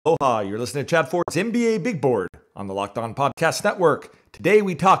Aloha, you're listening to Chad Ford's NBA Big Board on the Locked On Podcast Network. Today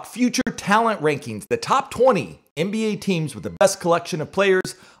we talk future talent rankings, the top 20 NBA teams with the best collection of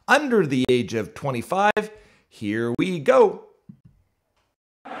players under the age of 25. Here we go.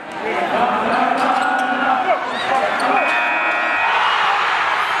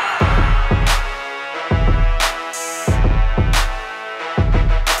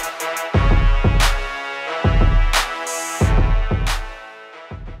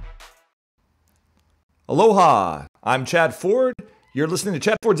 Aloha, I'm Chad Ford. You're listening to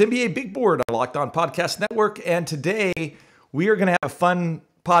Chad Ford's NBA Big Board on Locked On Podcast Network. And today we are going to have a fun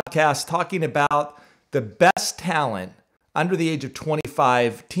podcast talking about the best talent under the age of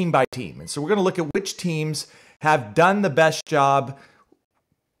 25, team by team. And so we're going to look at which teams have done the best job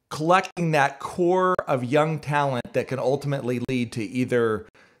collecting that core of young talent that can ultimately lead to either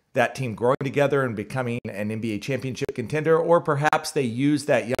that team growing together and becoming an NBA championship contender, or perhaps they use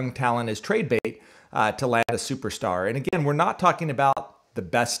that young talent as trade bait to land a superstar. And again, we're not talking about the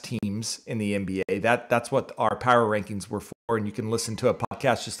best teams in the NBA. That's what our power rankings were for. And you can listen to a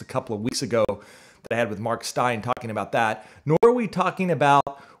podcast just a couple of weeks ago that I had with Mark Stein talking about that. Nor are we talking about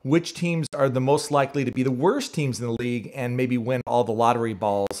which teams are the most likely to be the worst teams in the league and maybe win all the lottery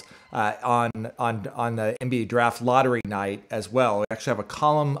balls on the NBA draft lottery night as well. We actually have a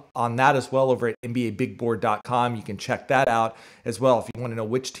column on that as well over at NBABigBoard.com. You can check that out as well if you want to know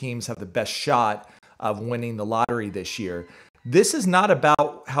which teams have the best shot of winning the lottery this year. This is not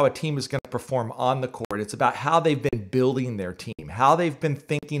about how a team is going to perform on the court. It's about how they've been building their team, how they've been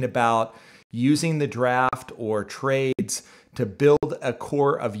thinking about using the draft or trades to build a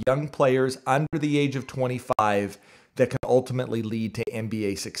core of young players under the age of 25 that can ultimately lead to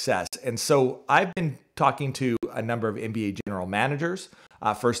NBA success. And so I've been talking to a number of NBA general managers.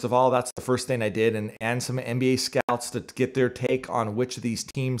 First of all, that's the first thing I did, and some NBA scouts to get their take on which of these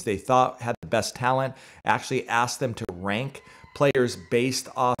teams they thought had the best talent. Actually asked them to rank players based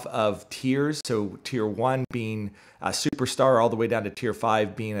off of tiers. So tier 1 being a superstar all the way down to tier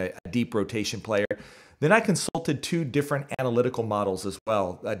 5 being a deep rotation player. Then I consulted 2 different analytical models as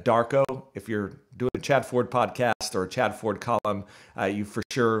well. Darko, if you're doing a Chad Ford podcast or a Chad Ford column, you for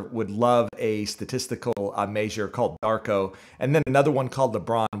sure would love a statistical measure called Darko. And then another one called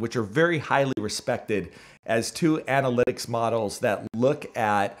LeBron, which are very highly respected as 2 analytics models that look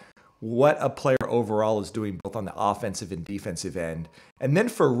at what a player overall is doing both on the offensive and defensive end. And then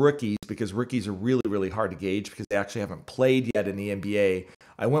for rookies, because rookies are really, really hard to gauge because they actually haven't played yet in the NBA,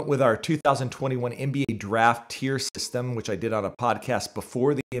 I went with our 2021 NBA draft tier system, which I did on a podcast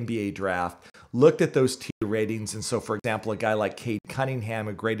before the NBA draft, looked at those tier ratings. And so, for example, a guy like Cade Cunningham,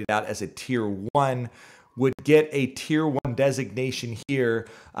 who graded out as a tier 1, would get a tier 1 designation here,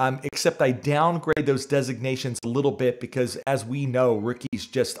 except I downgrade those designations a little bit because, as we know, rookies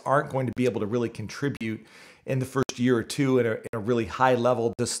just aren't going to be able to really contribute in the first year or two at a really high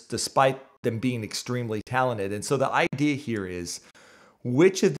level, despite them being extremely talented. And so the idea here is,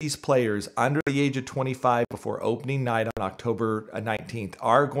 which of these players under the age of 25 before opening night on October 19th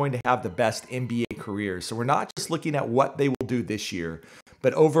are going to have the best NBA careers? So we're not just looking at what they will do this year,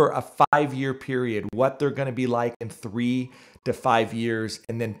 but over a 5-year period, what they're going to be like in 3 to 5 years,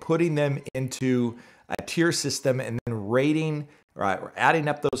 and then putting them into a tier system and then rating, or adding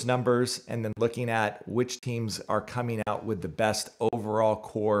up those numbers and then looking at which teams are coming out with the best overall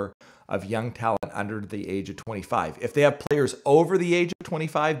core of young talent under the age of 25. If they have players over the age of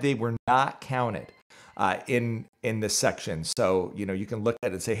 25, they were not counted in this section. So, you can look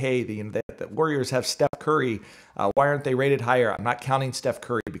at it and say, hey, the Warriors have Steph Curry. Why aren't they rated higher? I'm not counting Steph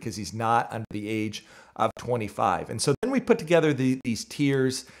Curry because he's not under the age of 25. And so then we put together these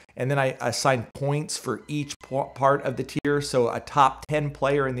tiers, and then I assign points for each part of the tier. So a top 10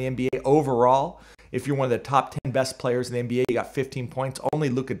 player in the NBA overall, if you're one of the top 10 best players in the NBA, you got 15 points. Only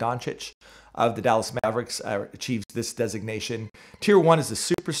Luka Doncic of the Dallas Mavericks achieves this designation. Tier 1 is a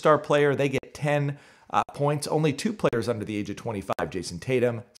superstar player. They get 10 points. Only 2 players under the age of 25, Jason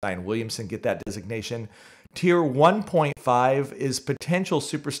Tatum, Zion Williamson, get that designation. Tier 1.5 is potential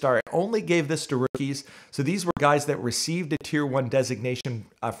superstar. I only gave this to rookies. So these were guys that received a tier 1 designation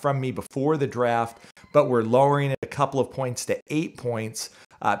from me before the draft, but we're lowering it a couple of points to 8 points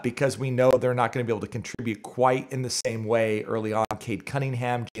because we know they're not going to be able to contribute quite in the same way early on. Cade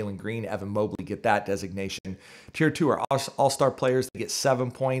Cunningham, Jalen Green, Evan Mobley get that designation. Tier 2 are all-star players. They get 7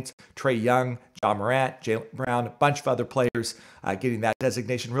 points. Trae Young, Ja Morant, Jaylen Brown, a bunch of other players getting that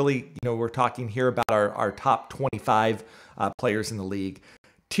designation. Really, we're talking here about our top 25 players in the league.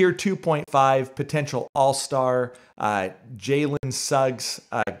 Tier 2.5, potential all-star. Jalen Suggs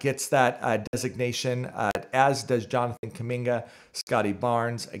gets that designation, as does Jonathan Kuminga, Scotty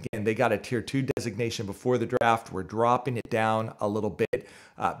Barnes. Again, they got a Tier 2 designation before the draft. We're dropping it down a little bit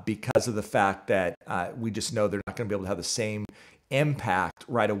because of the fact that we just know they're not going to be able to have the same impact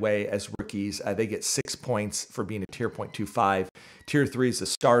right away as rookies. They get 6 points for being a Tier 0.25. Tier 3 is a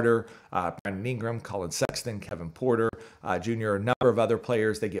starter. Brandon Ingram, Colin Sexton, Kevin Porter Jr., a number of other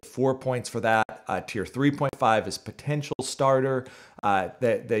players. They get 4 points for that. Tier 3.5 is potential starter.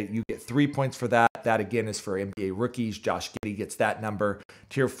 You get 3 points for that. That again is for NBA rookies. Josh Giddey gets that number.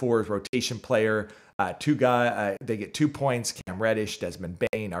 Tier 4 is rotation player. They get 2 points. Cam Reddish, Desmond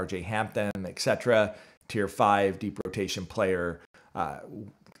Bane, RJ Hampton, etc. Tier 5 deep rotation player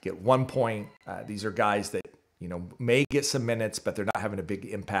get 1 point. These are guys that may get some minutes, but they're not having a big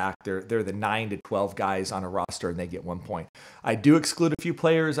impact. They're the 9 to 12 guys on a roster, and they get 1 point. I do exclude a few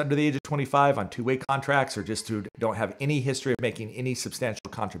players under the age of 25 on two-way contracts, or just who don't have any history of making any substantial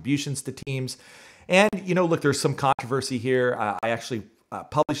contributions to teams. And look, there's some controversy here. I actually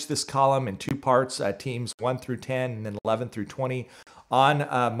published this column in two parts, teams 1 through 10 and then 11 through 20 on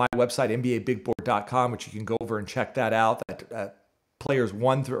my website, NBABigBoard.com, which you can go over and check that out. Teams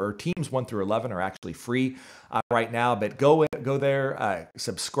 1 through 11 are actually free right now, but go there,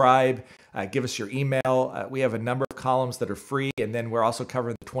 subscribe, give us your email. We have a number of columns that are free, and then we're also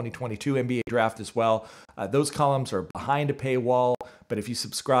covering the 2022 NBA draft as well. Those columns are behind a paywall, but if you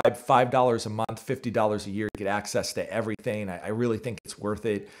subscribe $5 a month, $50 a year, you get access to everything. I really think it's worth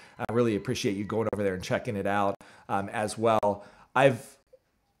it. I really appreciate you going over there and checking it out as well. I've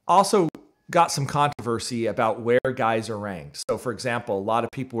also got some controversy about where guys are ranked. So, for example, a lot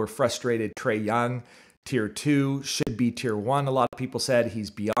of people were frustrated. Trae Young, Tier 2, should be Tier 1. A lot of people said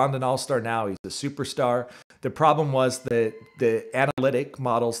he's beyond an all-star now. He's a superstar. The problem was the analytic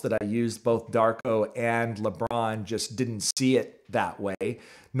models that I used, both Darko and LeBron, just didn't see it that way,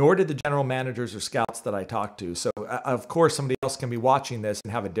 nor did the general managers or scouts that I talked to. So, of course, somebody else can be watching this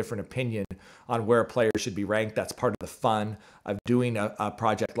and have a different opinion on where a player should be ranked. That's part of the fun of doing a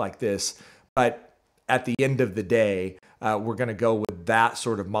project like this. But at the end of the day, we're going to go with that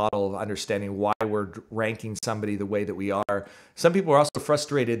sort of model of understanding why we're ranking somebody the way that we are. Some people are also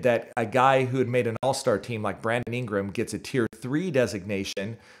frustrated that a guy who had made an all-star team like Brandon Ingram gets a Tier 3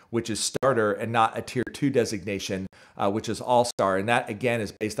 designation, which is starter, and not a Tier 2 designation, which is all-star. And that, again,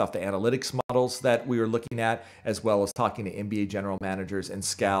 is based off the analytics models that we were looking at, as well as talking to NBA general managers and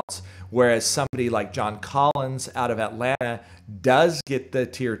scouts. Whereas somebody like John Collins out of Atlanta does get the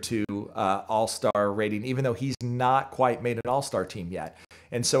Tier 2 all-star rating, even though he's not quite made an all-star team yet.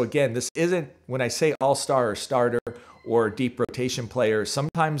 And so, again, this isn't, when I say all-star or starter or deep rotation player,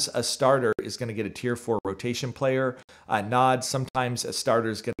 sometimes a starter is going to get a Tier 4 rotation player nod. Sometimes a starter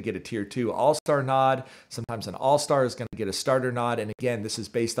is going to get a Tier 2 all-star nod. Sometimes an all-star is going to get a starter nod. And again, this is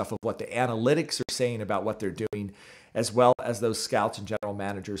based off of what the analytics are saying about what they're doing, as well as those scouts and general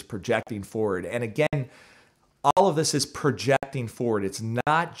managers projecting forward. And again, all of this is projecting forward. It's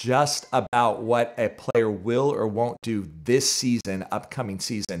not just about what a player will or won't do this season, upcoming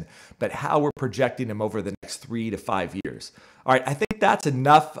season, but how we're projecting them over the next 3 to 5 years. All right, I think that's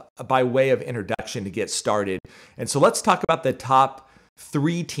enough by way of introduction to get started. And so let's talk about the top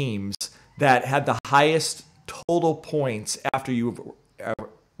 3 teams that had the highest total points after you've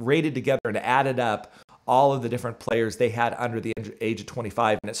rated together and added up all of the different players they had under the age of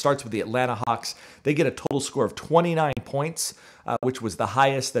 25. And it starts with the Atlanta Hawks. They get a total score of 29 points, which was the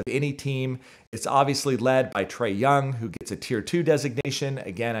highest of any team. It's obviously led by Trae Young, who gets a Tier 2 designation.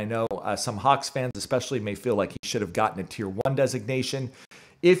 Again, I know some Hawks fans especially may feel like he should have gotten a Tier 1 designation.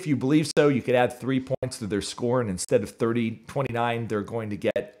 If you believe so, you could add 3 points to their score, and instead of 29, they're going to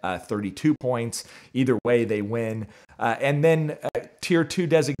get 32 points. Either way, they win. And then Tier 2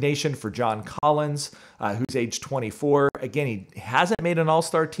 designation for John Collins, who's age 24. Again, he hasn't made an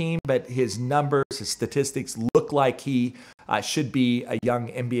all-star team, but his numbers, his statistics look like he should be a young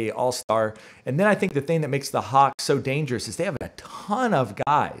NBA all-star. And then I think the thing that makes the Hawks so dangerous is they have a ton of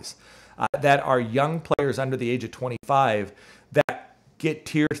guys that are young players under the age of 25 that get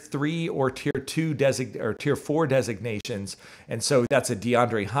Tier 3 or Tier 2 or Tier 4 designations. And so that's a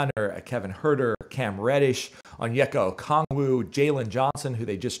DeAndre Hunter, a Kevin Huerter, Cam Reddish, Onyeka Okongwu, Jalen Johnson, who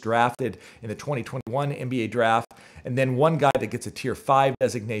they just drafted in the 2021 NBA draft. And then one guy that gets a Tier 5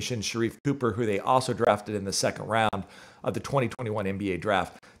 designation, Sharif Cooper, who they also drafted in the second round of the 2021 NBA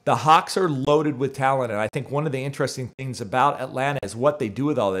draft. The Hawks are loaded with talent. And I think one of the interesting things about Atlanta is what they do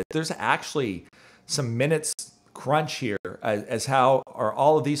with all this. There's actually some minutes crunch here as how are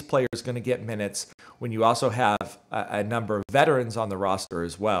all of these players going to get minutes when you also have a number of veterans on the roster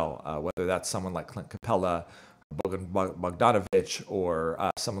as well, whether that's someone like Clint Capella, Bogan Bogdanovic,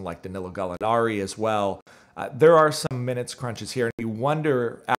 or someone like Danilo Gallinari as well. There are some minutes crunches here, and you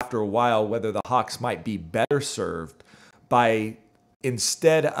wonder after a while whether the Hawks might be better served by,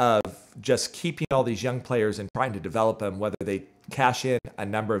 instead of just keeping all these young players and trying to develop them, whether they cash in a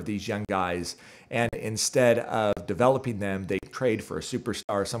number of these young guys, and instead of developing them, they trade for a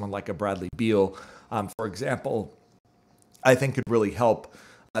superstar, someone like a Bradley Beal, for example, I think could really help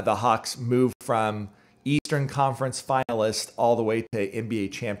the Hawks move from Eastern Conference finalist all the way to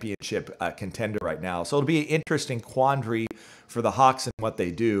NBA championship contender right now. So it'll be an interesting quandary for the Hawks and what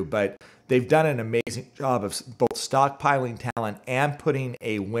they do, but they've done an amazing job of both stockpiling talent and putting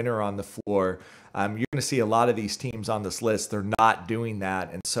a winner on the floor. You're going to see a lot of these teams on this list. They're not doing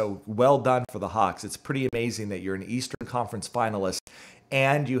that. And so well done for the Hawks. It's pretty amazing that you're an Eastern Conference finalist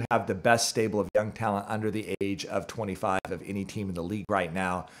and you have the best stable of young talent under the age of 25 of any team in the league right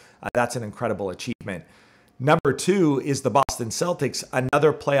now. That's an incredible achievement. Number two is the Boston Celtics,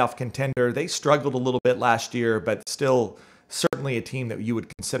 another playoff contender. They struggled a little bit last year, but still certainly a team that you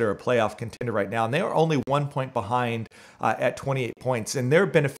would consider a playoff contender right now. And they are only 1 point behind at 28 points. And they're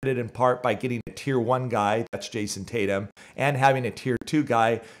benefited in part by getting a tier 1 guy, that's Jason Tatum, and having a tier 2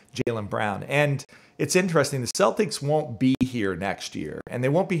 guy, Jaylen Brown. And it's interesting, the Celtics won't be here next year. And they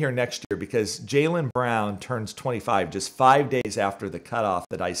won't be here next year because Jaylen Brown turns 25 just 5 days after the cutoff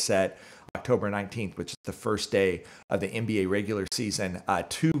that I set, October 19th, which is the first day of the NBA regular season,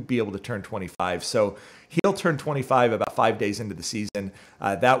 to be able to turn 25. So he'll turn 25 about 5 days into the season.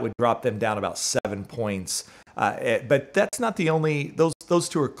 That would drop them down about 7 points. But that's not the only, those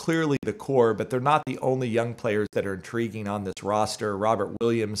two are clearly the core, but they're not the only young players that are intriguing on this roster. Robert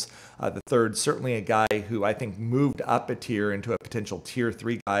Williams, the third, certainly a guy who I think moved up a tier into a potential tier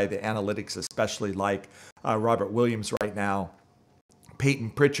 3 guy. The analytics especially like Robert Williams right now.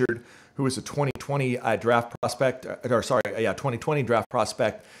 Peyton Pritchard, who was a 2020 draft prospect, 2020 draft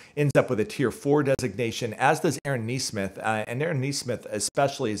prospect, ends up with a tier 4 designation, as does Aaron Nesmith. And Aaron Nesmith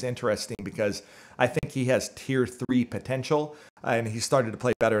especially is interesting because I think he has tier 3 potential, and he started to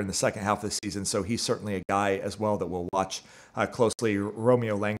play better in the second half of the season. So he's certainly a guy as well that we'll watch closely.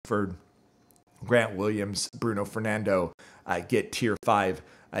 Romeo Langford, Grant Williams, Bruno Fernando get tier 5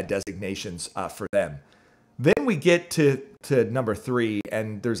 designations for them. Then we get to number 3,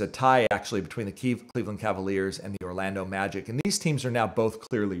 and there's a tie actually between the Cleveland Cavaliers and the Orlando Magic. And these teams are now both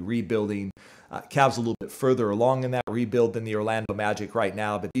clearly rebuilding. Cavs a little bit further along in that rebuild than the Orlando Magic right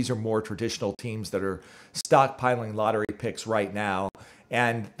now, but these are more traditional teams that are stockpiling lottery picks right now.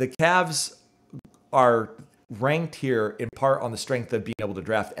 And the Cavs are ranked here in part on the strength of being able to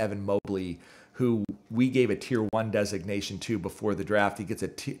draft Evan Mobley, who we gave a tier 1 designation to before the draft. He gets a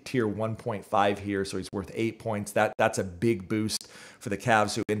tier 1.5 here, so he's worth 8 points. That's a big boost for the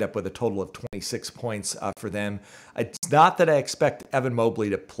Cavs, who end up with a total of 26 points for them. It's not that I expect Evan Mobley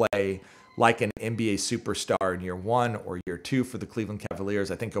to play like an NBA superstar in year 1 or year 2 for the Cleveland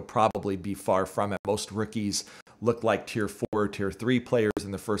Cavaliers. I think he'll probably be far from it. Most rookies look like tier 4, tier 3 players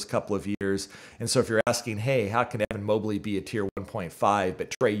in the first couple of years. And so if you're asking, hey, how can Evan Mobley be a tier 1.5,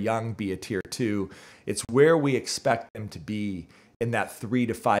 but Trae Young be a tier 2? It's where we expect them to be in that 3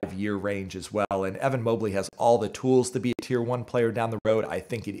 to 5 year range as well. And Evan Mobley has all the tools to be a tier 1 player down the road. I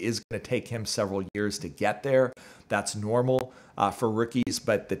think it is going to take him several years to get there. That's normal for rookies,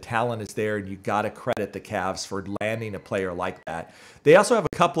 but the talent is there, and you got to credit the Cavs for landing a player like that. They also have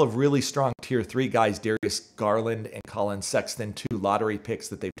a couple of really strong tier 3 guys, Darius Garland and Colin Sexton, 2 lottery picks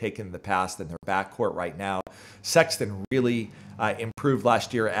that they've taken in the past in their backcourt right now. Sexton really improved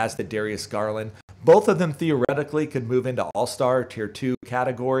last year, as did Darius Garland. Both of them theoretically could move into all-star tier 2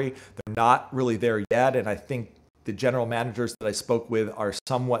 category. They're not really there yet, and I think the general managers that I spoke with are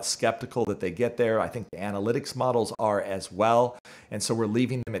somewhat skeptical that they get there. I think the analytics models are as well. And so we're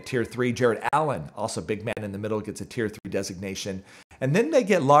leaving them at tier 3. Jared Allen, also big man in the middle, gets a tier 3 designation. And then they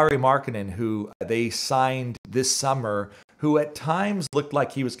get Lauri Markkanen, who they signed this summer, who at times looked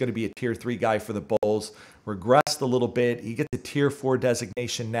like he was going to be a tier 3 guy for the Bulls, regressed a little bit. He gets a tier 4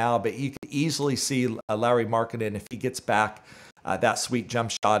 designation now, but you could easily see Lauri Markkanen, if he gets back that sweet jump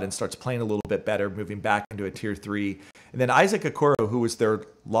shot and starts playing a little bit better, moving back into a tier 3. And then Isaac Okoro, who was their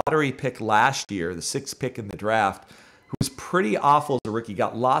lottery pick last year, the 6th pick in the draft, who was pretty awful as a rookie,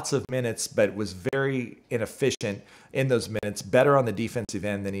 got lots of minutes, but was very inefficient in those minutes, better on the defensive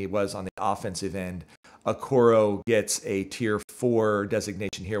end than he was on the offensive end. Okoro gets a tier 4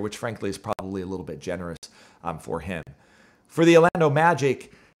 designation here, which frankly is probably a little bit generous for him. For the Orlando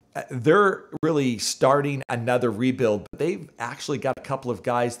Magic, they're really starting another rebuild, but they've actually got a couple of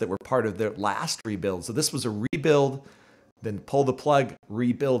guys that were part of their last rebuild. So this was a rebuild, then pull the plug,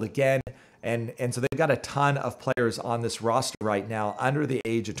 rebuild again. And so they've got a ton of players on this roster right now under the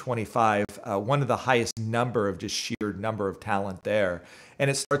age of 25, one of the highest number of just sheer number of talent there. And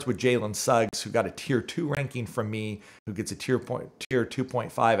it starts with Jalen Suggs, who got a tier 2 ranking from me, who gets a tier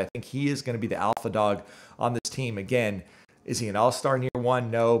 2.5. I think he is going to be the alpha dog on this team. Again, is he an all-star in year 1?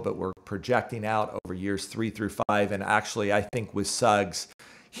 No, but we're projecting out over years 3 through 5. And actually, I think with Suggs,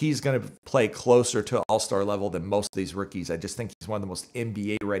 he's going to play closer to all-star level than most of these rookies. I just think he's one of the most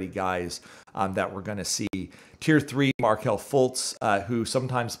NBA-ready guys that we're going to see. Tier 3, Markelle Fultz, who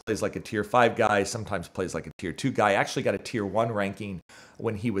sometimes plays like a tier 5 guy, sometimes plays like a tier 2 guy. Actually got a tier 1 ranking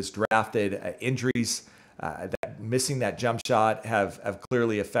when he was drafted. Injuries, missing that jump shot have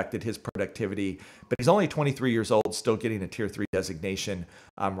clearly affected his productivity. But he's only 23 years old, still getting a tier 3 designation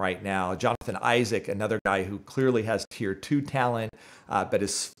right now. Jonathan Isaac, another guy who clearly has tier 2 talent, but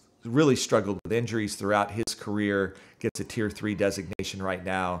has really struggled with injuries throughout his career, gets a tier 3 designation right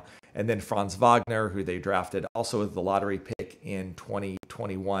now. And then Franz Wagner, who they drafted also with the lottery pick in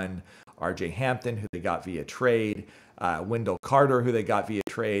 2021. RJ Hampton, who they got via trade. Wendell Carter, who they got via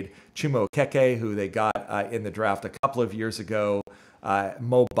trade. Chuma Okeke, who they got in the draft a couple of years ago.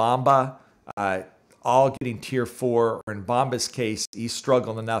 Mo Bamba, all getting tier 4, or in Bamba's case, he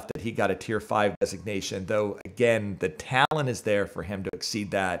struggled enough that he got a tier 5 designation, though, again, the talent is there for him to exceed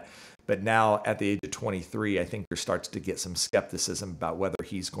that. But now at the age of 23, I think there starts to get some skepticism about whether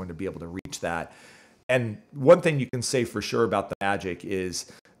he's going to be able to reach that. And one thing you can say for sure about the Magic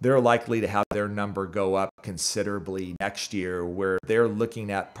is they're likely to have their number go up considerably next year, where they're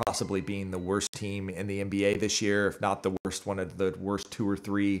looking at possibly being the worst team in the NBA this year, if not the worst, one of the worst 2 or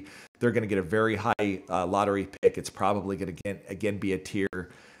 3. They're going to get a very high lottery pick. It's probably going to again be a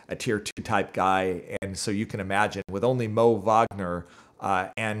tier 2 type guy. And so you can imagine with only Mo Wagner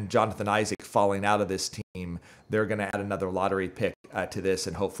and Jonathan Isaac falling out of this team, they're going to add another lottery pick to this,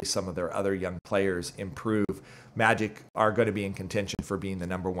 and hopefully some of their other young players improve. Magic are going to be in contention for being the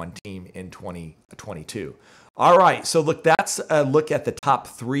number 1 team in 2022. All right, so look, that's a look at the top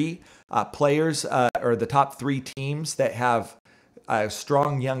 3 players, or the top 3 teams that have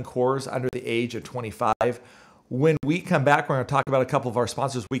strong young cores under the age of 25. When we come back, we're going to talk about a couple of our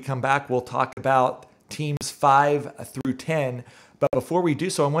sponsors. We come back, we'll talk about teams 5 through 10. But before we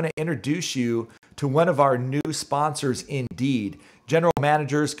do so, I want to introduce you to one of our new sponsors, Indeed. General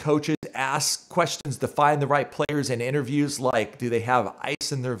managers, coaches ask questions to find the right players in interviews like, do they have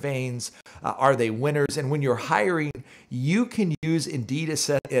ice in their veins? Are they winners? And when you're hiring, you can use Indeed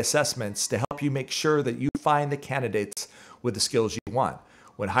assessments to help you make sure that you find the candidates with the skills you want.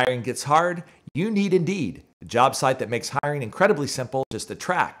 When hiring gets hard, you need Indeed, a job site that makes hiring incredibly simple. Just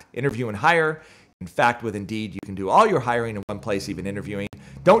attract, interview, and hire. In fact, with Indeed, you can do all your hiring in one place, even interviewing.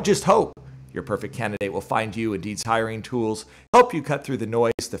 Don't just hope your perfect candidate will find you. Indeed's hiring tools help you cut through the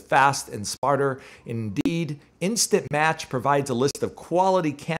noise to fast and smarter. Indeed, Instant Match provides a list of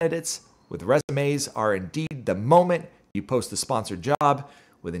quality candidates with resumes are Indeed the moment you post a sponsored job.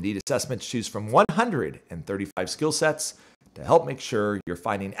 With Indeed assessments, choose from 135 skill sets to help make sure you're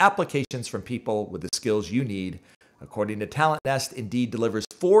finding applications from people with the skills you need. According to Talent Nest, Indeed delivers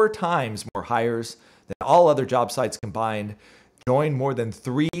 4 times more hires than all other job sites combined. Join more than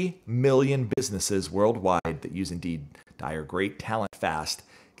 3 million businesses worldwide that use Indeed to hire great talent fast.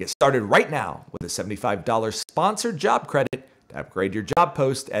 Get started right now with a $75 sponsored job credit to upgrade your job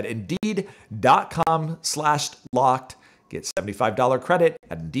post at Indeed.com/locked. Get $75 credit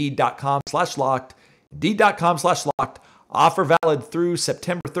at Indeed.com/locked. Indeed.com/locked. Offer valid through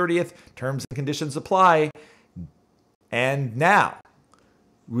September 30th. Terms and conditions apply. And now,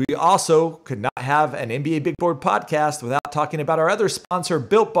 we also could not have an NBA Big Board podcast without talking about our other sponsor,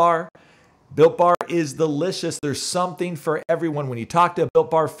 Built Bar. Built Bar is delicious. There's something for everyone. When you talk to a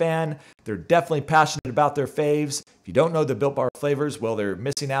Built Bar fan, they're definitely passionate about their faves. If you don't know the Built Bar flavors, well, they're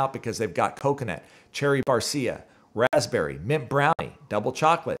missing out because they've got coconut, cherry barcia, raspberry, mint brownie, double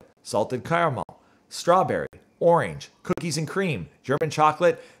chocolate, salted caramel, strawberry, orange, cookies and cream, German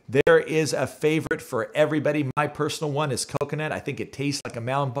chocolate. There is a favorite for everybody. My personal one is coconut. I think it tastes like a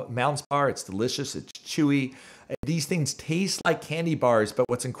Mounds bar. It's delicious. It's chewy. These things taste like candy bars, but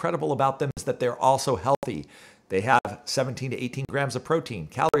what's incredible about them is that they're also healthy. They have 17 to 18 grams of protein,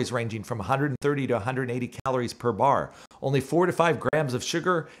 calories ranging from 130 to 180 calories per bar, only 4 to 5 grams of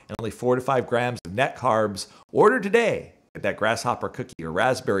sugar, and only 4 to 5 grams of net carbs. Order today. Get that grasshopper cookie or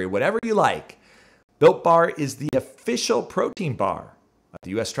raspberry, whatever you like. Built Bar is the official protein bar of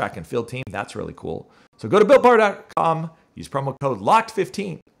the U.S. track and field team. That's really cool. So go to BuiltBar.com, use promo code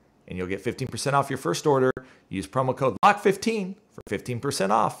LOCKED15 and you'll get 15% off your first order. Use promo code LOCK15 for 15%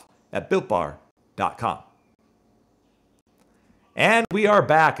 off at BuiltBar.com. And we are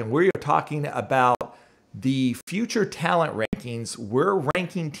back, and we are talking about the future talent rankings. We're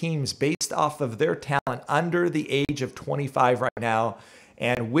ranking teams based off of their talent under the age of 25 right now,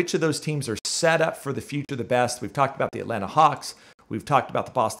 and which of those teams are set up for the future the best. We've talked about the Atlanta Hawks. We've talked about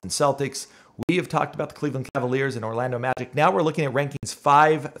the Boston Celtics. We have talked about the Cleveland Cavaliers and Orlando Magic. Now we're looking at rankings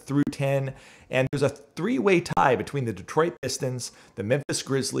 5 through 10, and there's a three-way tie between the Detroit Pistons, the Memphis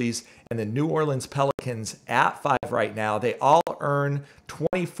Grizzlies, and the New Orleans Pelicans at 5 right now. They all earn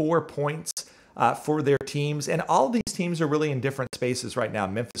 24 points for their teams, and all of these teams are really in different spaces right now.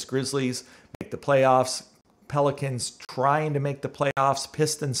 Memphis Grizzlies make the playoffs. Pelicans trying to make the playoffs.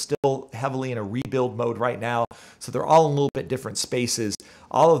 Pistons still heavily in a rebuild mode right now, so they're all in a little bit different spaces.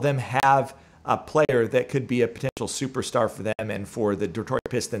 All of them have a player that could be a potential superstar for them, and for the Detroit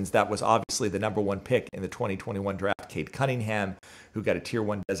Pistons, that was obviously the number 1 pick in the 2021 draft, Cade Cunningham, who got a Tier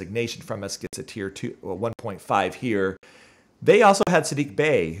 1 designation from us, gets a Tier 2, 1.5 here. They also had Saddiq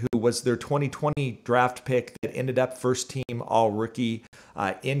Bey, who was their 2020 draft pick that ended up first team all rookie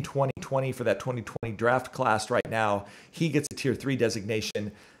in 2020 for that 2020 draft class right now. He gets a Tier 3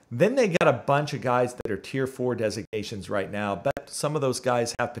 designation. Then they got a bunch of guys that are Tier 4 designations right now, but some of those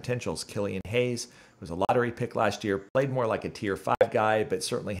guys have potentials. Killian Hayes was a lottery pick last year, played more like a Tier 5 guy, but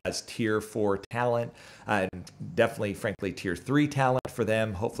certainly has Tier 4 talent, and definitely, frankly, Tier 3 talent for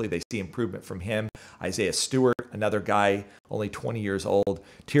them. Hopefully they see improvement from him. Isaiah Stewart, another guy, only 20 years old,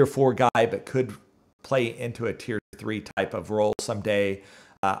 Tier 4 guy, but could play into a Tier 3 type of role someday.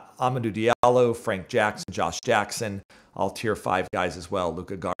 Amadou Diallo, Frank Jackson, Josh Jackson, all Tier 5 guys as well.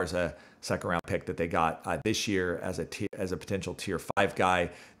 Luka Garza, second-round pick that they got this year as a potential Tier 5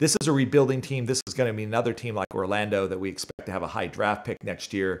 guy. This is a rebuilding team. This is going to be another team like Orlando that we expect to have a high draft pick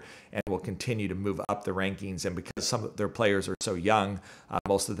next year and will continue to move up the rankings. And because some of their players are so young,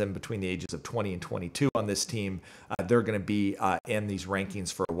 most of them between the ages of 20 and 22 on this team, they're going to be in these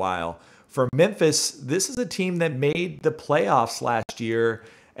rankings for a while. For Memphis, this is a team that made the playoffs last year,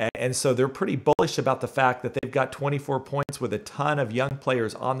 and so they're pretty bullish about the fact that they've got 24 points with a ton of young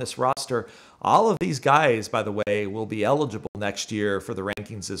players on this roster. All of these guys, by the way, will be eligible next year for the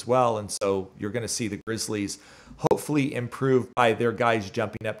rankings as well, and so you're going to see the Grizzlies hopefully improve by their guys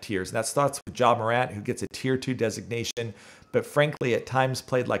jumping up tiers. And that starts with Ja Morant, who gets a Tier 2 designation, but frankly at times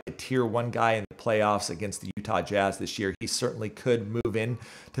played like a Tier 1 guy in the playoffs against the Utah Jazz this year. He certainly could move in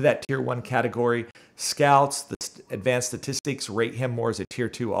to that Tier 1 category. Scouts, the advanced statistics rate him more as a Tier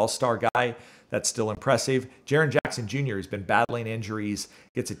 2 all-star guy. That's still impressive. Jaren Jackson Jr. has been battling injuries,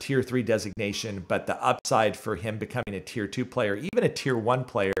 gets a Tier 3 designation, but the upside for him becoming a Tier 2 player, even a Tier 1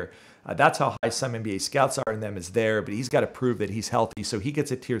 player, that's how high some NBA scouts are in them, is there, but he's got to prove that he's healthy, so he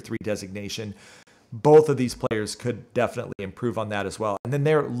gets a Tier 3 designation. Both of these players could definitely improve on that as well. And then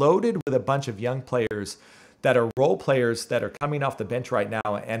they're loaded with a bunch of young players that are role players that are coming off the bench right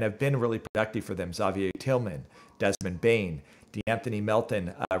now and have been really productive for them. Xavier Tillman, Desmond Bane, DeAnthony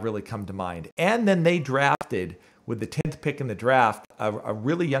Melton really come to mind. And then they drafted, with the 10th pick in the draft, a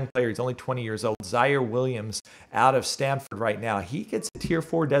really young player. He's only 20 years old, Zaire Williams, out of Stanford right now. He gets a Tier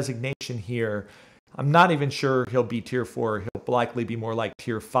 4 designation here. I'm not even sure he'll be Tier 4. He'll likely be more like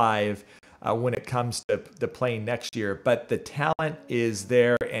Tier 5 when it comes to the playing next year. But the talent is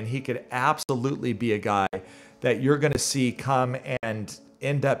there, and he could absolutely be a guy that you're going to see come and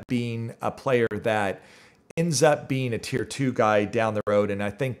end up being a player that ends up being a Tier 2 guy down the road. And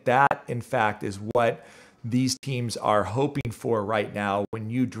I think that, in fact, is what these teams are hoping for right now.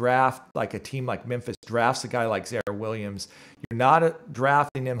 When you draft, like a team like Memphis drafts a guy like Zaire Williams, you're not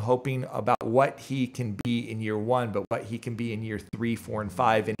drafting him hoping about what he can be in year 1, but what he can be in year 3, 4, and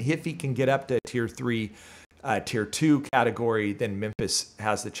 5. And if he can get up to Tier 3, Tier 2 category, then Memphis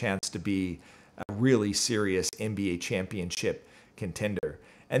has the chance to be a really serious NBA championship contender.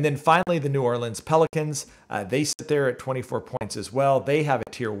 And then finally, the New Orleans Pelicans, they sit there at 24 points as well. They have a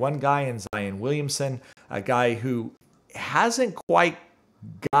Tier 1 guy in Zion Williamson, a guy who hasn't quite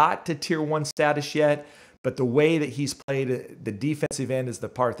got to Tier 1 status yet, but the way that he's played, the defensive end is the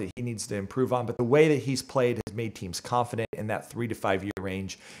part that he needs to improve on, but the way that he's played has made teams confident in that 3 to 5 year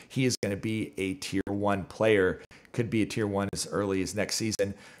range. He is going to be a Tier 1 player, could be a Tier 1 as early as next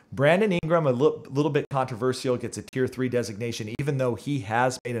season. Brandon Ingram, a little bit controversial, gets a Tier 3 designation, even though he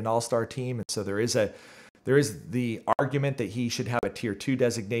has made an all-star team. And so there is the argument that he should have a Tier 2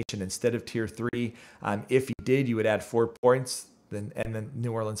 designation instead of Tier 3. If he did, you would add 4 points. And the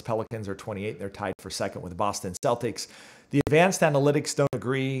New Orleans Pelicans are 28. They're tied for second with the Boston Celtics. The advanced analytics don't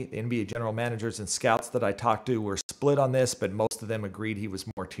agree. The NBA general managers and scouts that I talked to were split on this, but most of them agreed he was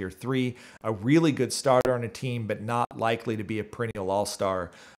more tier 3. A really good starter on a team, but not likely to be a perennial all-star,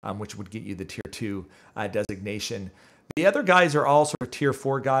 which would get you the tier 2 designation. The other guys are all sort of tier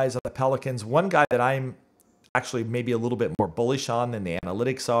 4 guys on the Pelicans. One guy that I'm actually maybe a little bit more bullish on than the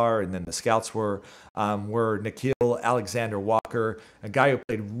analytics are and then the scouts were Nickeil Alexander-Walker, a guy who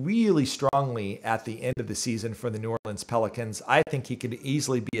played really strongly at the end of the season for the New Orleans Pelicans. I think he could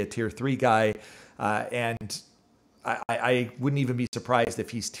easily be a tier 3 guy, and I wouldn't even be surprised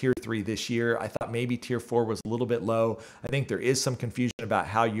if he's tier 3 this year. I thought maybe tier 4 was a little bit low. I think there is some confusion about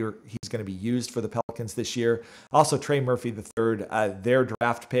how he's going to be used for the Pelicans this year. Also, Trey Murphy III, their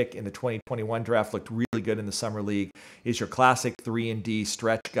draft pick in the 2021 draft, looked really good in the summer league. Is your classic 3-and-D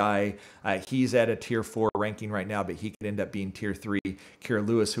stretch guy. He's at a tier 4 ranking right now, but he could end up being tier 3. Kira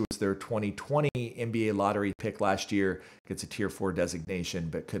Lewis, who was their 2020 NBA lottery pick last year, gets a tier 4 designation,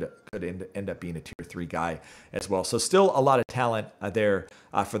 but could end up being a tier 3 guy as well. So still a lot of talent there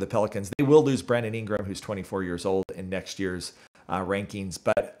for the Pelicans. They will lose Brandon Ingram, who's 24 years old, in next year's rankings,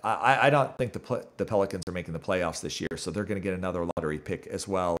 but I don't think the Pelicans are making the playoffs this year, so they're going to get another lottery pick as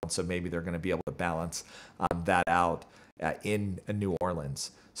well, and so maybe they're going to be able to balance that out in New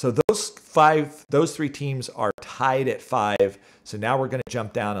Orleans. So those 3 teams are tied at 5. So now we're going to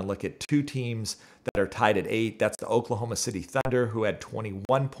jump down and look at 2 teams that are tied at 8. That's the Oklahoma City Thunder, who had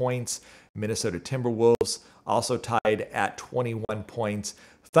 21 points. Minnesota Timberwolves also tied at 21 points.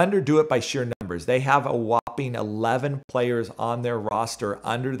 Thunder do it by sheer numbers. They have a whopping 11 players on their roster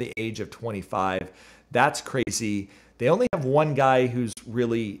under the age of 25. That's crazy. They only have one guy who's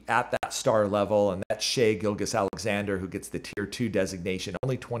really at that star level, and that's Shai Gilgeous-Alexander, who gets the tier 2 designation,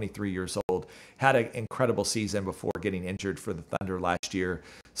 only 23 years old, had an incredible season before getting injured for the Thunder last year.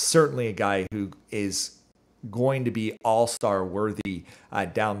 Certainly a guy who is going to be all-star worthy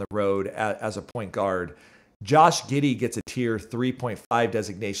down the road as a point guard. Josh Giddey gets a tier 3.5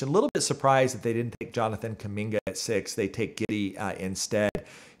 designation. A little bit surprised that they didn't take Jonathan Kuminga at 6. They take Giddey instead.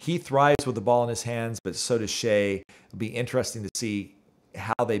 He thrives with the ball in his hands, but so does Shai. It'll be interesting to see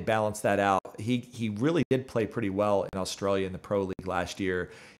how they balance that out. He really did play pretty well in Australia in the Pro League last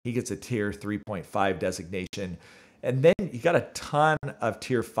year. He gets a tier 3.5 designation. And then you got a ton of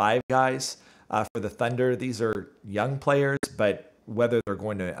tier 5 guys for the Thunder. These are young players, but whether they're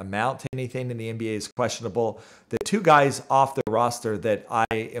going to amount to anything in the NBA is questionable. The 2 guys off the roster that I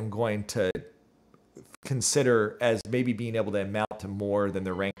am going to consider as maybe being able to amount to more than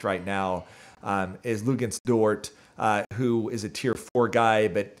they're ranked right now is Luguentz Dort, who is a tier 4 guy,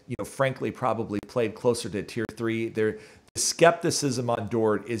 but frankly probably played closer to tier 3. The skepticism on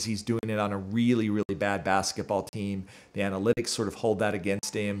Dort is he's doing it on a really, really bad basketball team. The analytics sort of hold that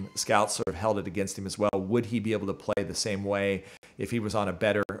against him. Scouts sort of held it against him as well. Would he be able to play the same way if he was on a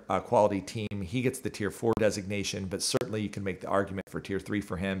better quality team? He gets the tier 4 designation, but certainly you can make the argument for tier 3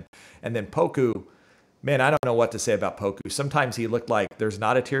 for him. And then Poku, man, I don't know what to say about Poku. Sometimes he looked like there's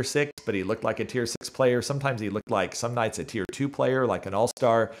not a tier 6, but he looked like a tier 6 player. Sometimes he looked like some nights a tier 2 player, like an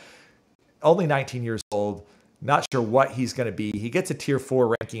all-star. Only 19 years old. Not sure what he's going to be. He gets a tier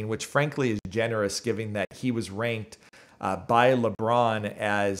 4 ranking, which frankly is generous given that he was ranked by LeBron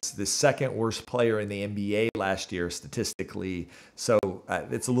as the second worst player in the NBA last year statistically. So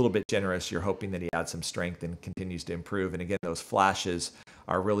it's a little bit generous. You're hoping that he adds some strength and continues to improve. And again, those flashes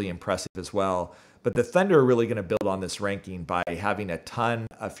are really impressive as well. But the Thunder are really going to build on this ranking by having a ton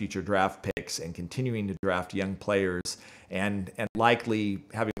of future draft picks and continuing to draft young players and likely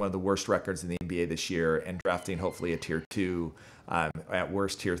having one of the worst records in the NBA this year and drafting hopefully a tier 2, at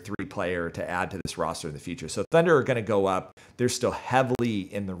worst tier 3 player to add to this roster in the future. So Thunder are going to go up. They're still heavily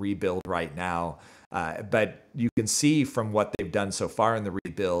in the rebuild right now. But you can see from what they've done so far in the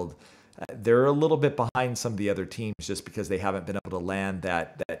rebuild, they're a little bit behind some of the other teams just because they haven't been able to land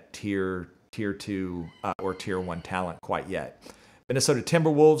that tier 2 or tier 1 talent quite yet. Minnesota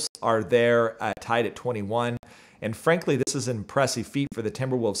Timberwolves are there tied at 21. And frankly, this is an impressive feat for the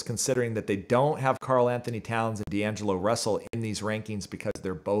Timberwolves considering that they don't have Karl Anthony Towns and D'Angelo Russell in these rankings because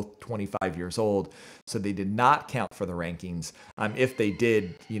they're both 25 years old. So they did not count for the rankings. If they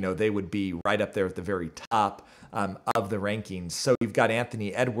did, they would be right up there at the very top of the rankings. So you've got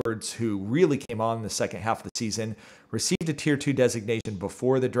Anthony Edwards, who really came on in the second half of the season, received a tier 2 designation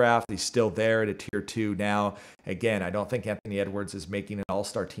before the draft. He's still there at a tier 2 now. Again, I don't think Anthony Edwards is making an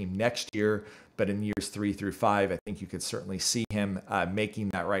all-star team next year, but in years 3 through 5, I think you could certainly see him making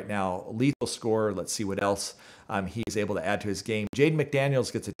that right now. Lethal scorer. Let's see what else he's able to add to his game. Jaden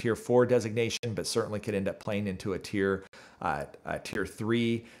McDaniels gets a tier 4 designation, but certainly could end up playing into a tier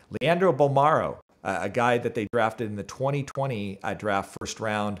 3. Leandro Bolmaro, a guy that they drafted in the 2020 draft first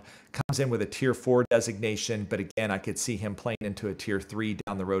round, comes in with a tier 4 designation. But again, I could see him playing into a tier 3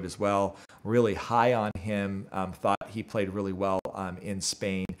 down the road as well. Really high on him. Thought he played really well in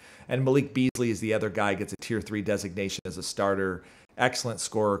Spain. And Malik Beasley is the other guy, gets a tier 3 designation as a starter. Excellent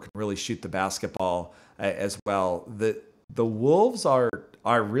scorer, can really shoot the basketball as well. The Wolves are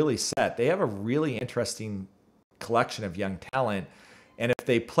really set. They have a really interesting collection of young talent. And if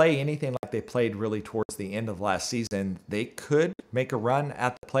they play anything like they played really towards the end of last season, they could make a run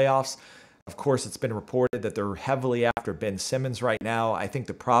at the playoffs. Of course, it's been reported that they're heavily after Ben Simmons right now. I think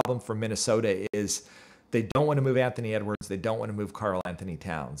the problem for Minnesota is they don't want to move Anthony Edwards. They don't want to move Karl Anthony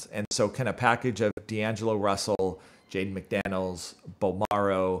Towns. And so can a package of D'Angelo Russell, Jaden McDaniels,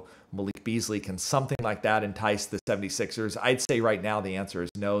 Bolmaro, Malik Beasley, can something like that entice the 76ers? I'd say right now the answer is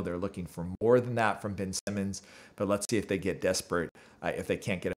no. They're looking for more than that from Ben Simmons. But let's see if they get desperate, if they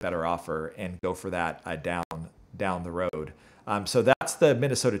can't get a better offer, and go for that down the road. So that's the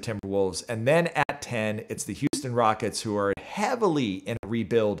Minnesota Timberwolves. And then at 10, it's the Houston Rockets, who are heavily in a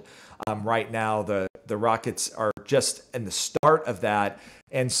rebuild right now. The Rockets are just in the start of that.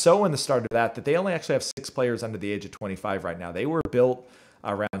 And so in the start of that they only actually have 6 players under the age of 25 right now. They were built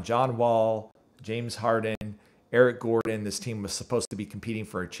around John Wall, James Harden, Eric Gordon. This team was supposed to be competing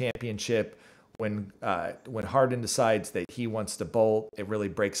for a championship. When Harden decides that he wants to bolt, it really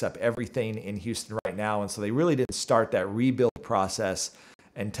breaks up everything in Houston right now. And so they really didn't start that rebuild process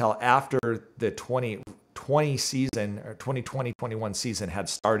until after the 2020 season, or 2020-21 season had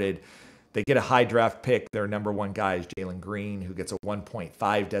started. They get a high draft pick. Their number 1 guy is Jalen Green, who gets a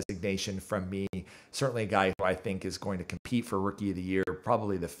 1.5 designation from me. Certainly a guy who I think is going to compete for Rookie of the Year,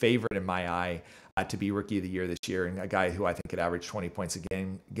 probably the favorite in my eye to be Rookie of the Year this year, and a guy who I think could average 20 points a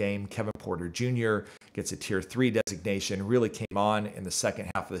game. Kevin Porter Jr. gets a tier 3 designation, really came on in the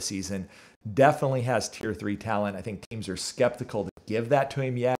second half of the season. Definitely has tier 3 talent. I think teams are skeptical to give that to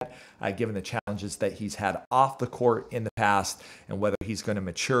him yet, given the challenges that he's had off the court in the past, and whether he's going to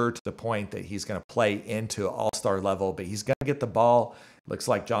mature to the point that he's going to play into all-star level. But he's going to get the ball. Looks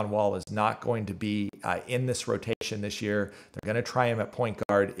like John Wall is not going to be in this rotation this year. They're going to try him at point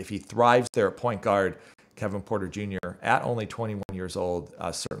guard. If he thrives there at point guard, Kevin Porter Jr., at only 21 years old,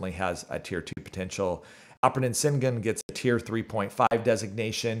 certainly has a tier 2 potential. Alperen Sengun gets a tier 3.5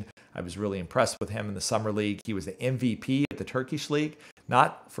 designation. I was really impressed with him in the Summer League. He was the MVP at the Turkish League,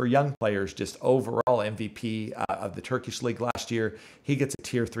 not for young players, just overall MVP of the Turkish League last year. He gets a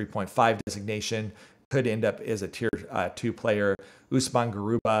tier 3.5 designation. Could end up as a tier 2 player. Usman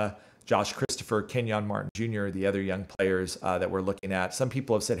Garuba, Josh Christopher, Kenyon Martin Jr., the other young players that we're looking at. Some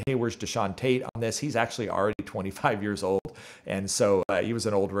people have said, hey, where's Deshaun Tate on this? He's actually already 25 years old. And so he was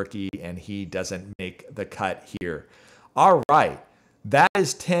an old rookie, and he doesn't make the cut here. All right. That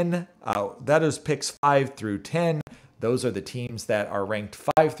is 10. That is picks 5 through 10. Those are the teams that are ranked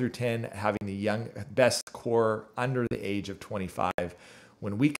 5 through 10, having the best core under the age of 25.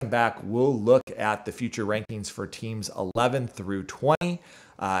 When we come back, we'll look at the future rankings for teams 11 through 20,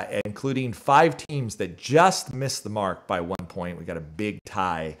 including 5 teams that just missed the mark by 1 point. We got a big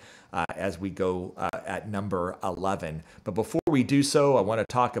tie as we go at number 11. But before we do so, I want to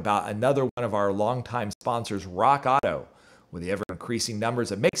talk about another one of our longtime sponsors, Rock Auto. With the ever-increasing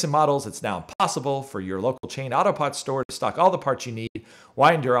numbers of makes and models, it's now impossible for your local chain auto parts store to stock all the parts you need.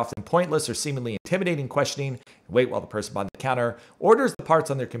 Why endure often pointless or seemingly intimidating questioning and wait while the person behind the counter orders the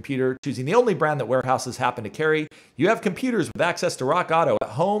parts on their computer, choosing the only brand that warehouses happen to carry? You have computers with access to Rock Auto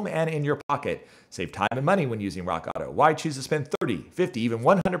at home and in your pocket. Save time and money when using Rock Auto. Why choose to spend 30, 50, even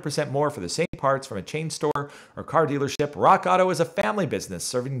 100% more for the same parts from a chain store or car dealership? Rock Auto is a family business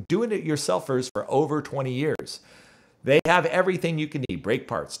serving do-it-yourselfers for over 20 years. They have everything you can need: brake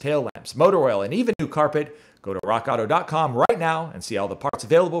parts, tail lamps, motor oil, and even new carpet. Go to rockauto.com right now and see all the parts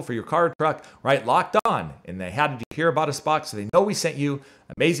available for your car or truck. Right, Locked On in the How Did You Hear About Us box, so they know we sent you.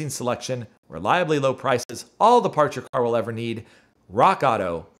 Amazing selection, reliably low prices, all the parts your car will ever need.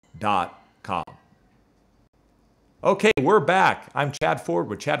 rockauto.com. Okay, we're back. I'm Chad Ford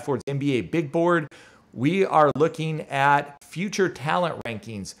with Chad Ford's NBA Big Board. We are looking at future talent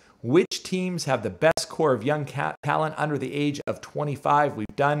rankings. Which teams have the best core of young talent under the age of 25? We've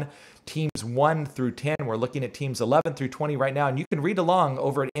done teams 1 through 10. We're looking at teams 11 through 20 right now. And you can read along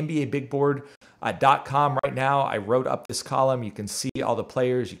over at NBABigBoard.com right now. I wrote up this column. You can see all the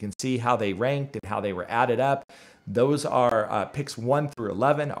players. You can see how they ranked and how they were added up. Those are picks 1 through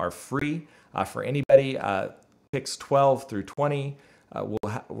 11 are free for anybody. Picks 12 through 20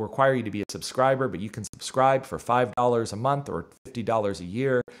 will require you to be a subscriber, but you can subscribe for $5 a month or $50 a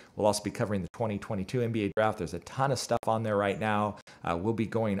year. We'll also be covering the 2022 NBA draft. There's a ton of stuff on there right now. We'll be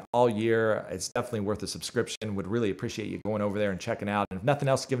going all year. It's definitely worth a subscription. Would really appreciate you going over there and checking out. And if nothing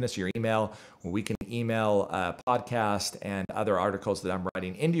else, giving us your email, where we can email podcast and other articles that I'm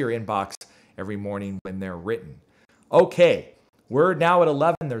writing into your inbox every morning when they're written. Okay, we're now at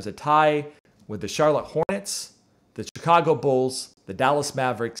 11. There's a tie with the Charlotte Hornets, the Chicago Bulls, the Dallas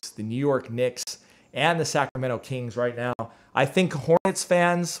Mavericks, the New York Knicks, and the Sacramento Kings right now. I think Hornets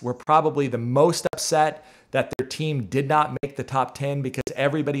fans were probably the most upset that their team did not make the top 10 because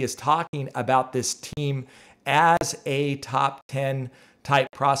everybody is talking about this team as a top 10 type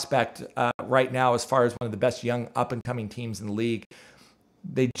prospect right now as far as one of the best young up-and-coming teams in the league.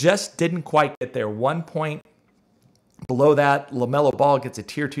 They just didn't quite get there. 1 point below that, LaMelo Ball gets a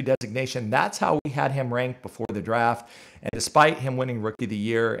Tier 2 designation. That's how we had him ranked before the draft. And despite him winning Rookie of the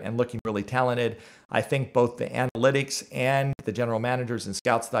Year and looking really talented, I think both the analytics and the general managers and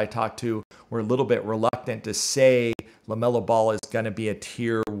scouts that I talked to were a little bit reluctant to say LaMelo Ball is going to be a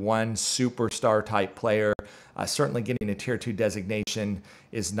Tier 1 superstar type player. Certainly getting a Tier 2 designation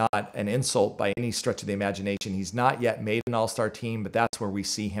is not an insult by any stretch of the imagination. He's not yet made an all-star team, but that's where we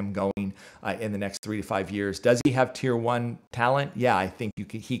see him going in the next 3 to 5 years. Does he have Tier 1 talent? Yeah, I think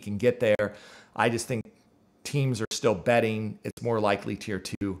he can get there. I just think teams are still betting it's more likely Tier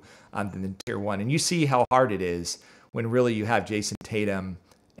 2 than Tier 1. And you see how hard it is when really you have Jason Tatum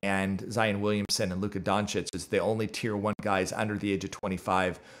and Zion Williamson and Luka Doncic as the only Tier 1 guys under the age of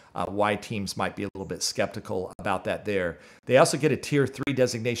 25. Why teams might be a little bit skeptical about that there. They also get a Tier 3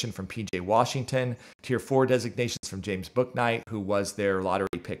 designation from PJ Washington, Tier 4 designations from James Bouknight, who was their lottery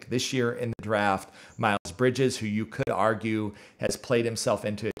pick this year in the draft, Miles Bridges, who you could argue has played himself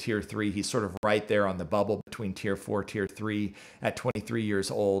into a Tier 3. He's sort of right there on the bubble between Tier 4, Tier 3 at 23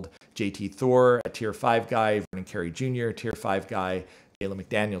 years old. JT Thor, a Tier 5 guy, Vernon Carey Jr., a Tier 5 guy, Jalen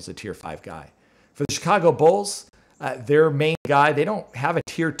McDaniels, a Tier 5 guy. For the Chicago Bulls, their main guy, they don't have a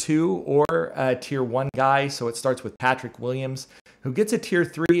Tier 2 or a Tier 1 guy, so it starts with Patrick Williams, who gets a Tier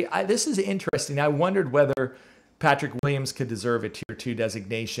 3. This is interesting. I wondered whether Patrick Williams could deserve a Tier 2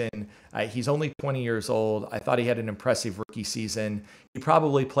 designation. He's only 20 years old. I thought he had an impressive rookie season. He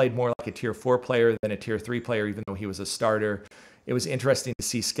probably played more like a Tier 4 player than a Tier 3 player, even though he was a starter. It was interesting to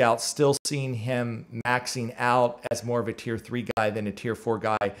see scouts still seeing him maxing out as more of a Tier 3 guy than a Tier 4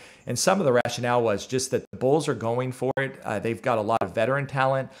 guy. And some of the rationale was just that the Bulls are going for it. They've got a lot of veteran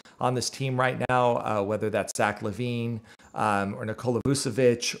talent on this team right now, whether that's Zach LaVine or Nikola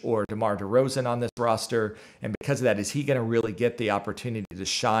Vucevic or DeMar DeRozan on this roster. And because of that, is he going to really get the opportunity to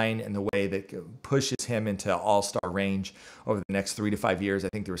shine in the way that pushes him into all-star range over the next 3 to 5 years? I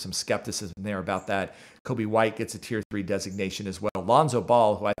think there was some skepticism there about that. Kobe White gets a Tier 3 designation as well. Lonzo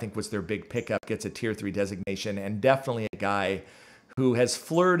Ball, who I think was their big pickup, gets a Tier 3 designation, and definitely a guy who has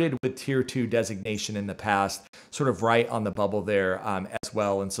flirted with Tier 2 designation in the past, sort of right on the bubble there as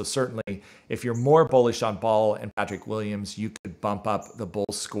well. And so certainly if you're more bullish on Ball and Patrick Williams, you could bump up the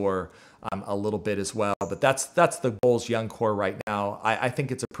Bulls score a little bit as well. But that's the Bulls young core right now. I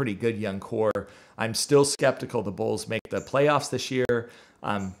think it's a pretty good young core. I'm still skeptical the Bulls make the playoffs this year.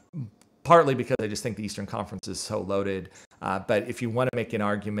 Partly because I just think the Eastern Conference is so loaded. But if you want to make an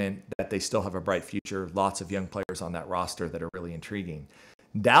argument that they still have a bright future, lots of young players on that roster that are really intriguing.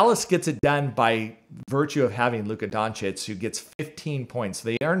 Dallas gets it done by virtue of having Luka Doncic, who gets 15 points.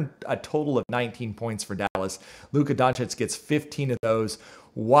 They earned a total of 19 points for Dallas. Luka Doncic gets 15 of those.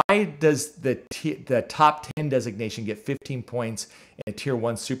 Why does the top 10 designation get 15 points and a Tier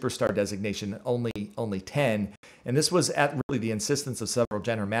 1 superstar designation only 10? And this was at really the insistence of several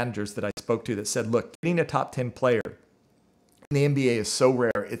general managers that I spoke to that said, look, getting a top 10 player in the NBA is so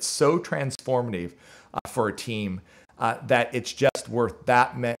rare. It's so transformative for a team that it's just worth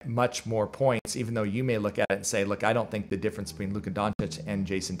that much more points, even though you may look at it and say, look, I don't think the difference between Luka Doncic and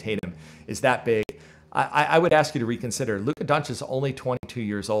Jason Tatum is that big. I would ask you to reconsider. Luka Doncic is only 22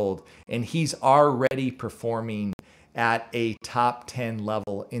 years old, and he's already performing at a top 10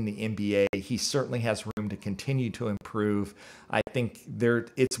 level in the NBA. He certainly has room to continue to improve. I think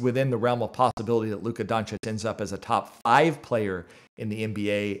it's within the realm of possibility that Luka Doncic ends up as a top 5 player in the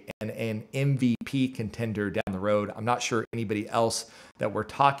NBA and an MVP contender down the road. I'm not sure anybody else that we're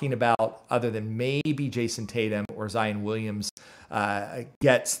talking about other than maybe Jason Tatum or Zion Williams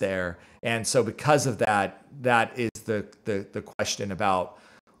gets there. And so because of that, that is the question about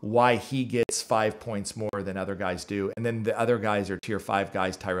why he gets 5 points more than other guys do. And then the other guys are Tier 5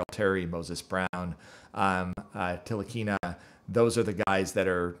 guys, Tyrell Terry, Moses Brown, Tilakina. Those are the guys that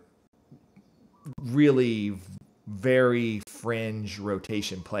are really very fringe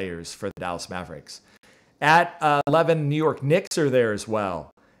rotation players for the Dallas Mavericks. At 11, New York Knicks are there as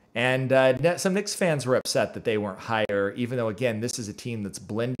well. And some Knicks fans were upset that they weren't higher, even though, again, this is a team that's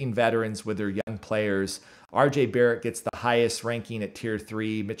blending veterans with their young players. R.J. Barrett gets the highest ranking at Tier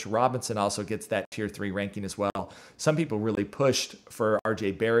 3. Mitchell Robinson also gets that Tier 3 ranking as well. Some people really pushed for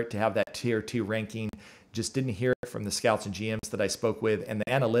R.J. Barrett to have that Tier 2 ranking. Just didn't hear it from the scouts and GMs that I spoke with. And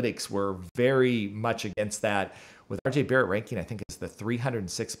the analytics were very much against that, with R.J. Barrett ranking, I think, as the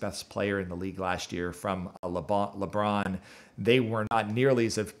 306th best player in the league last year from LeBron. They were not nearly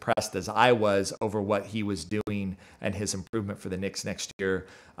as impressed as I was over what he was doing and his improvement for the Knicks next year.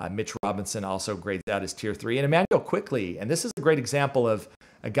 Mitch Robinson also grades out as Tier 3. And Emmanuel Quickley, and this is a great example of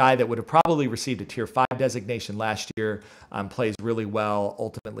a guy that would have probably received a Tier 5 designation last year, plays really well,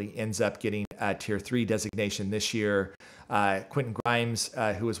 ultimately ends up getting a Tier 3 designation this year. Quentin Grimes,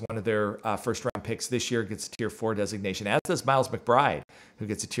 who was one of their first-round picks this year, gets a Tier 4 designation, as does Miles McBride, who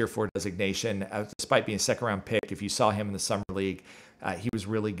gets a Tier 4 designation, despite being a second-round pick. If you saw him in the Summer League, he was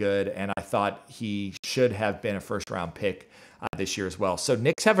really good, and I thought he should have been a first-round pick this year as well. So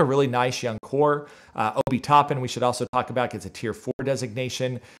Knicks have a really nice young core. Obi Toppin, we should also talk about, gets a Tier 4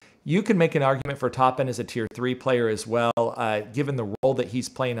 designation. You can make an argument for Toppin as a Tier 3 player as well. Given the role that he's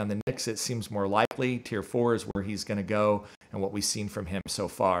playing on the Knicks, it seems more likely. Tier 4 is where he's going to go and what we've seen from him so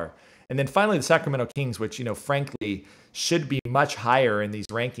far. And then finally, the Sacramento Kings, which, frankly, should be much higher in these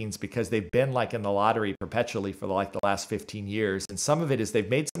rankings because they've been like in the lottery perpetually for the last 15 years. And some of it is they've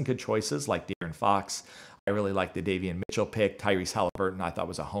made some good choices like De'Aaron Fox. I really like the Davion Mitchell pick. Tyrese Halliburton, I thought,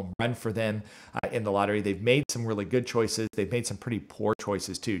 was a home run for them in the lottery. They've made some really good choices. They've made some pretty poor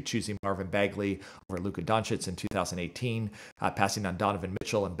choices, too, choosing Marvin Bagley over Luka Doncic in 2018, passing on Donovan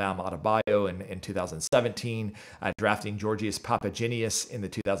Mitchell and Bam Adebayo in 2017, drafting Georgios Papagiannis in the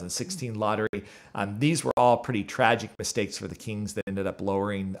 2016 lottery. These were all pretty tragic mistakes for the Kings that ended up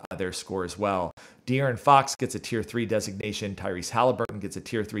lowering their score as well. De'Aaron Fox gets a Tier 3 designation. Tyrese Halliburton gets a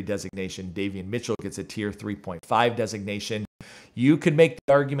Tier 3 designation. Davion Mitchell gets a Tier 3.5 designation. You could make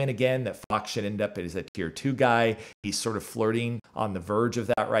the argument again that Fox should end up as a Tier 2 guy. He's sort of flirting on the verge of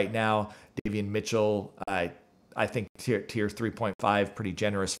that right now. Davion Mitchell, I think tier 3.5, pretty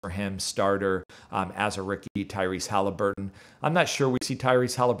generous for him. Starter as a rookie. Tyrese Halliburton. I'm not sure we see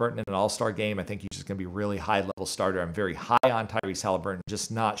Tyrese Halliburton in an all-star game. I think he's just going to be a really high-level starter. I'm very high on Tyrese Halliburton,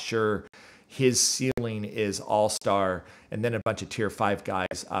 just not sure his ceiling is all-star, and then a bunch of Tier 5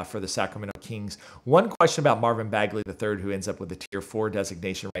 guys for the Sacramento Kings. One question about Marvin Bagley III, who ends up with a Tier 4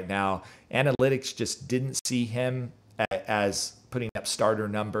 designation right now. Analytics just didn't see him as putting up starter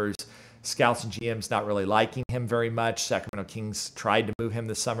numbers. Scouts and GMs not really liking him very much. Sacramento Kings tried to move him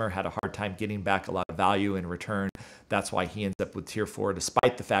this summer, had a hard time getting back a lot of value in return. That's why he ends up with Tier 4,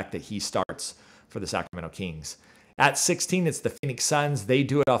 despite the fact that he starts for the Sacramento Kings. At 16, it's the Phoenix Suns. They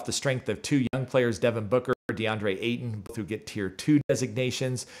do it off the strength of two young players, Devin Booker, DeAndre Ayton, both who get Tier 2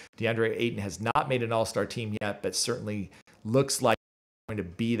 designations. DeAndre Ayton has not made an all-star team yet, but certainly looks like he's going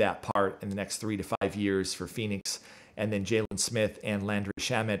to be that part in the next 3 to 5 years for Phoenix. And then Jalen Smith and Landry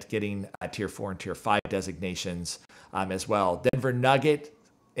Shamet getting Tier 4 and Tier 5 designations as well. Denver Nugget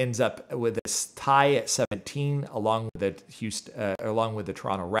ends up with a tie at 17, along with the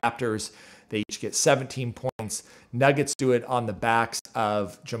Toronto Raptors. They each get 17 points. Nuggets do it on the backs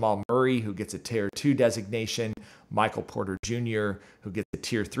of Jamal Murray, who gets a Tier 2 designation, Michael Porter Jr., who gets a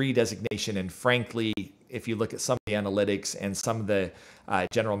Tier 3 designation. And frankly, if you look at some of the analytics and some of the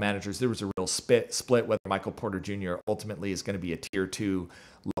general managers, there was a real split whether Michael Porter Jr. ultimately is going to be a Tier 2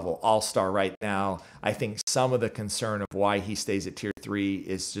 level all-star right now. I think some of the concern of why he stays at Tier 3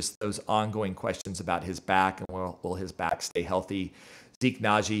 is just those ongoing questions about his back and will his back stay healthy. Zeke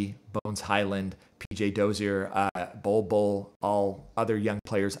Naji, Bones Highland, PJ Dozier, Bol, all other young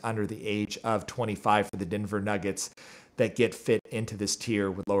players under the age of 25 for the Denver Nuggets that get fit into this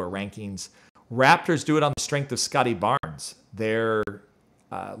tier with lower rankings. Raptors do it on the strength of Scotty Barnes, their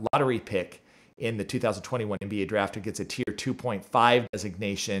lottery pick in the 2021 NBA draft, who gets a Tier 2.5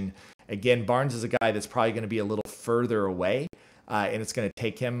 designation. Again, Barnes is a guy that's probably going to be a little further away. And it's going to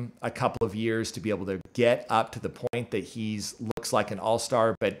take him a couple of years to be able to get up to the point that looks like an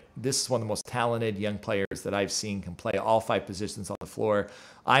all-star. But this is one of the most talented young players that I've seen, can play all 5 positions on the floor.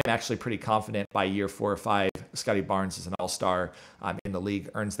 I'm actually pretty confident by year 4 or 5, Scotty Barnes is an all-star in the league,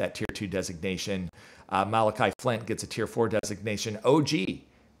 earns that Tier 2 designation. Malachi Flint gets a Tier 4 designation. OG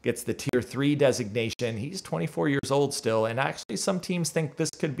gets the Tier 3 designation. He's 24 years old still, and actually some teams think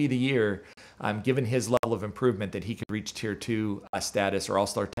this could be the year given his level of improvement, that he could reach tier 2 status or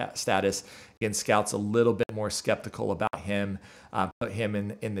all-star status. Again, scouts a little bit more skeptical about him. Put him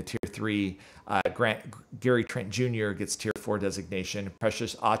in the tier 3. Gary Trent Jr. gets tier 4 designation.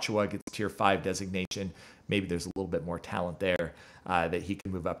 Precious Achiuwa gets tier 5 designation. Maybe there's a little bit more talent there that he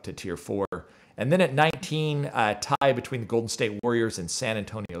can move up to tier 4. And then at 19, tie between the Golden State Warriors and San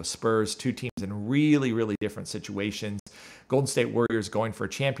Antonio Spurs, two teams in really, really different situations. Golden State Warriors going for a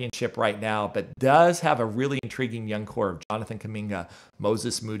championship right now, but does have a really intriguing young core of Jonathan Kuminga,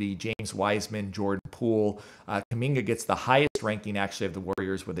 Moses Moody, James Wiseman, Jordan Poole. Kuminga gets the highest ranking actually of the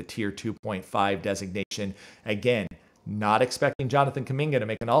Warriors with a tier 2.5 designation. Again, not expecting Jonathan Kuminga to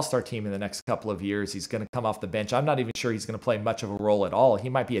make an all-star team in the next couple of years. He's going to come off the bench. I'm not even sure he's going to play much of a role at all. He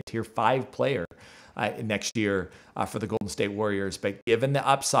might be a tier 5 player next year for the Golden State Warriors. But given the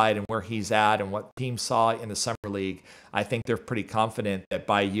upside and where he's at and what teams saw in the Summer League, I think they're pretty confident that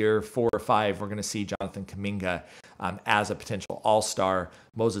by year 4 or 5, we're going to see Jonathan Kuminga as a potential all-star.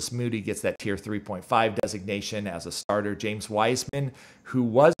 Moses Moody gets that tier 3.5 designation as a starter. James Wiseman, who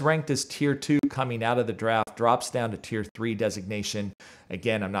was ranked as tier 2 coming out of the draft, drops down to tier 3 designation.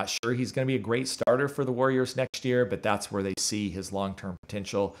 Again, I'm not sure he's going to be a great starter for the Warriors next year, but that's where they see his long-term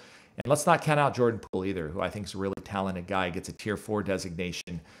potential. And let's not count out Jordan Poole either, who I think is a really talented guy, gets a tier 4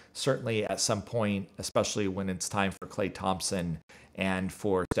 designation. Certainly at some point, especially when it's time for Klay Thompson and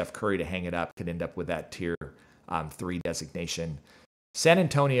for Steph Curry to hang it up, could end up with that tier 3 designation. San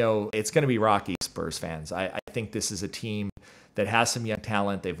Antonio, it's going to be rocky, Spurs fans. I think this is a team that has some young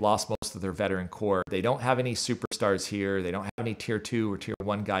talent. They've lost most of their veteran core. They don't have any superstars here. They don't have any tier 2 or tier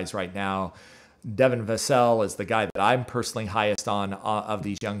 1 guys right now. Devin Vassell is the guy that I'm personally highest on of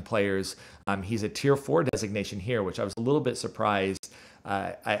these young players. He's a tier 4 designation here, which I was a little bit surprised.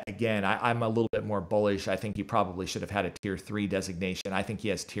 I'm a little bit more bullish. I think he probably should have had a tier 3 designation. I think he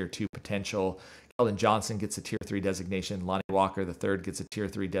has tier 2 potential. Keldon Johnson gets a tier 3 designation. Lonnie Walker III gets a tier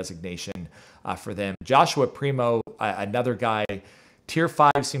 3 designation for them. Joshua Primo, another guy. Tier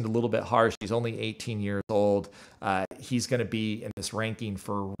 5 seemed a little bit harsh. He's only 18 years old. He's going to be in this ranking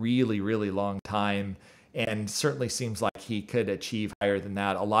for a really, really long time, and certainly seems like he could achieve higher than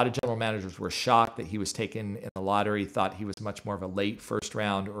that. A lot of general managers were shocked that he was taken in the lottery, thought he was much more of a late first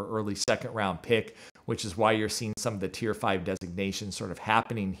round or early second round pick, which is why you're seeing some of the tier 5 designations sort of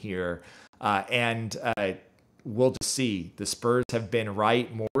happening here. We'll just see. The Spurs have been right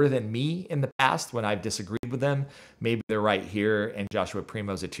more than me in the past when I've disagreed with them. Maybe they're right here, and Joshua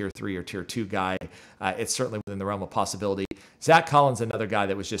Primo's a tier 3 or tier 2 guy. It's certainly within the realm of possibility. Zach Collins, another guy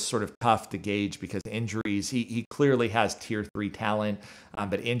that was just sort of tough to gauge because of injuries. He clearly has tier 3 talent,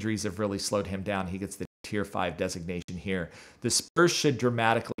 but injuries have really slowed him down. He gets the tier 5 designation here. The Spurs should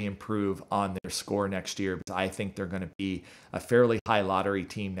dramatically improve on their score next year because I think they're going to be a fairly high lottery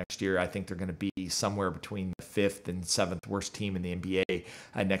team next year. I think they're going to be somewhere between the 5th and 7th worst team in the NBA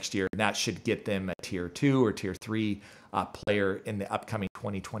next year. And that should get them a tier 2 or tier 3 player in the upcoming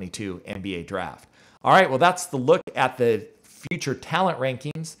 2022 NBA draft. All right, well, that's the look at the future talent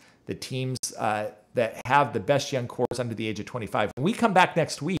rankings, the teams that have the best young cores under the age of 25. When we come back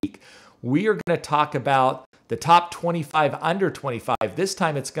next week, we are going to talk about the top 25 under 25. This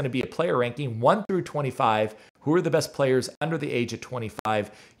time it's going to be a player ranking 1 through 25. Who are the best players under the age of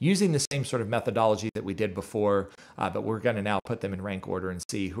 25 using the same sort of methodology that we did before. But we're going to now put them in rank order and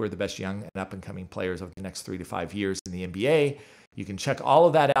see who are the best young and up and coming players over the next 3 to 5 years in the NBA. You can check all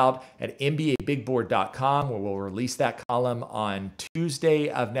of that out at NBABigBoard.com, where we'll release that column on Tuesday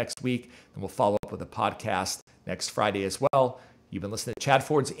of next week. And we'll follow up with a podcast next Friday as well. You've been listening to Chad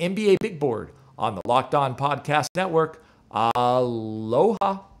Ford's NBA Big Board on the Locked On Podcast Network.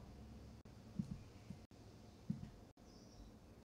 Aloha.